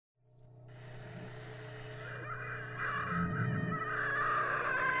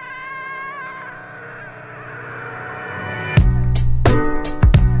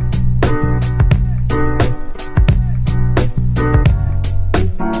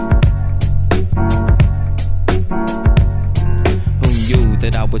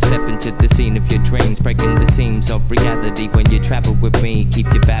of reality. When you travel with me, keep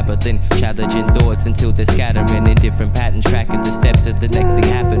your babbling, challenging thoughts until they're scattering in different patterns, tracking the steps of the next thing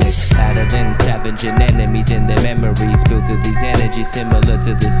happening. Battling, savaging enemies in their memories, built to these energies similar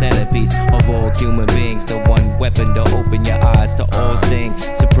to the centerpiece of all human beings. The one weapon to open your eyes to all sing,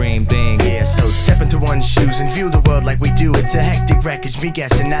 supreme being. Yeah, so step into one's shoes and view the world like we do. It's a hectic wreckage, me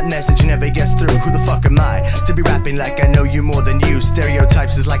guessing that message never gets through. Who the fuck am I to be rapping like I know you more than you?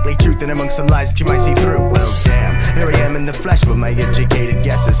 Stereotypes is likely truth, and amongst some lies that you might see through. Well damn, here I am in the flesh with my educated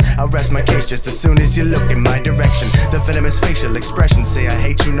guesses. I'll rest my case just as soon as you look in my direction. The venomous facial expressions say I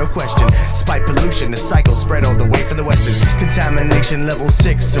hate you, no question. Spite pollution, the cycle spread all the way from the western. Contamination level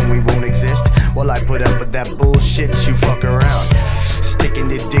 6, so we won't exist while I put up with that bullshit you fuck around. Sticking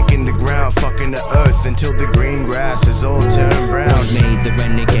the dick in the ground, fucking the earth until the green grass is all turned brown. Made the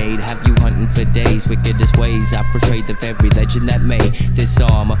renegade, have you hunting for days? Wickedest ways, I portray the very legend that made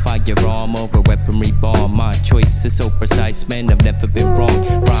disarm a firearm or a weaponry bomb. My choice is so precise, man, I've never been wrong.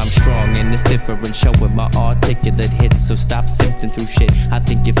 Rhyme strong and it's different, showing my articulate hits. So stop sifting through shit, I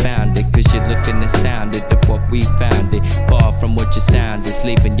think you found it, cause you're looking astounded at what we found it. Far from what your sound is,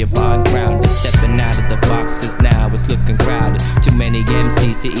 leaving your mind grounded. Stepping out of the box, cause now it's looking crowded. Too many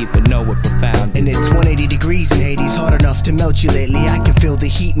MCs to even know what profound is. And it's 180 degrees in Hades, hard enough to melt you lately. I can feel the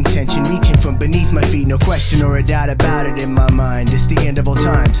heat and tension reaching from beneath my feet. No question or a doubt about it in my mind. It's the end of all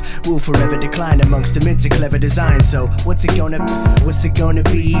times, will forever decline amongst the mints of clever design. So what's it gonna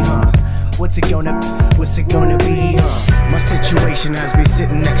be, huh? What's it gonna be, huh? My situation has me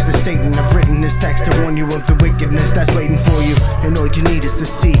sitting next to Satan. I've written this text to warn you of the wickedness that's waiting for you. And all you need is to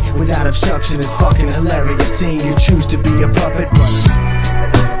see, without obstruction. It's fucking hilarious seeing you choose to be a puppet. But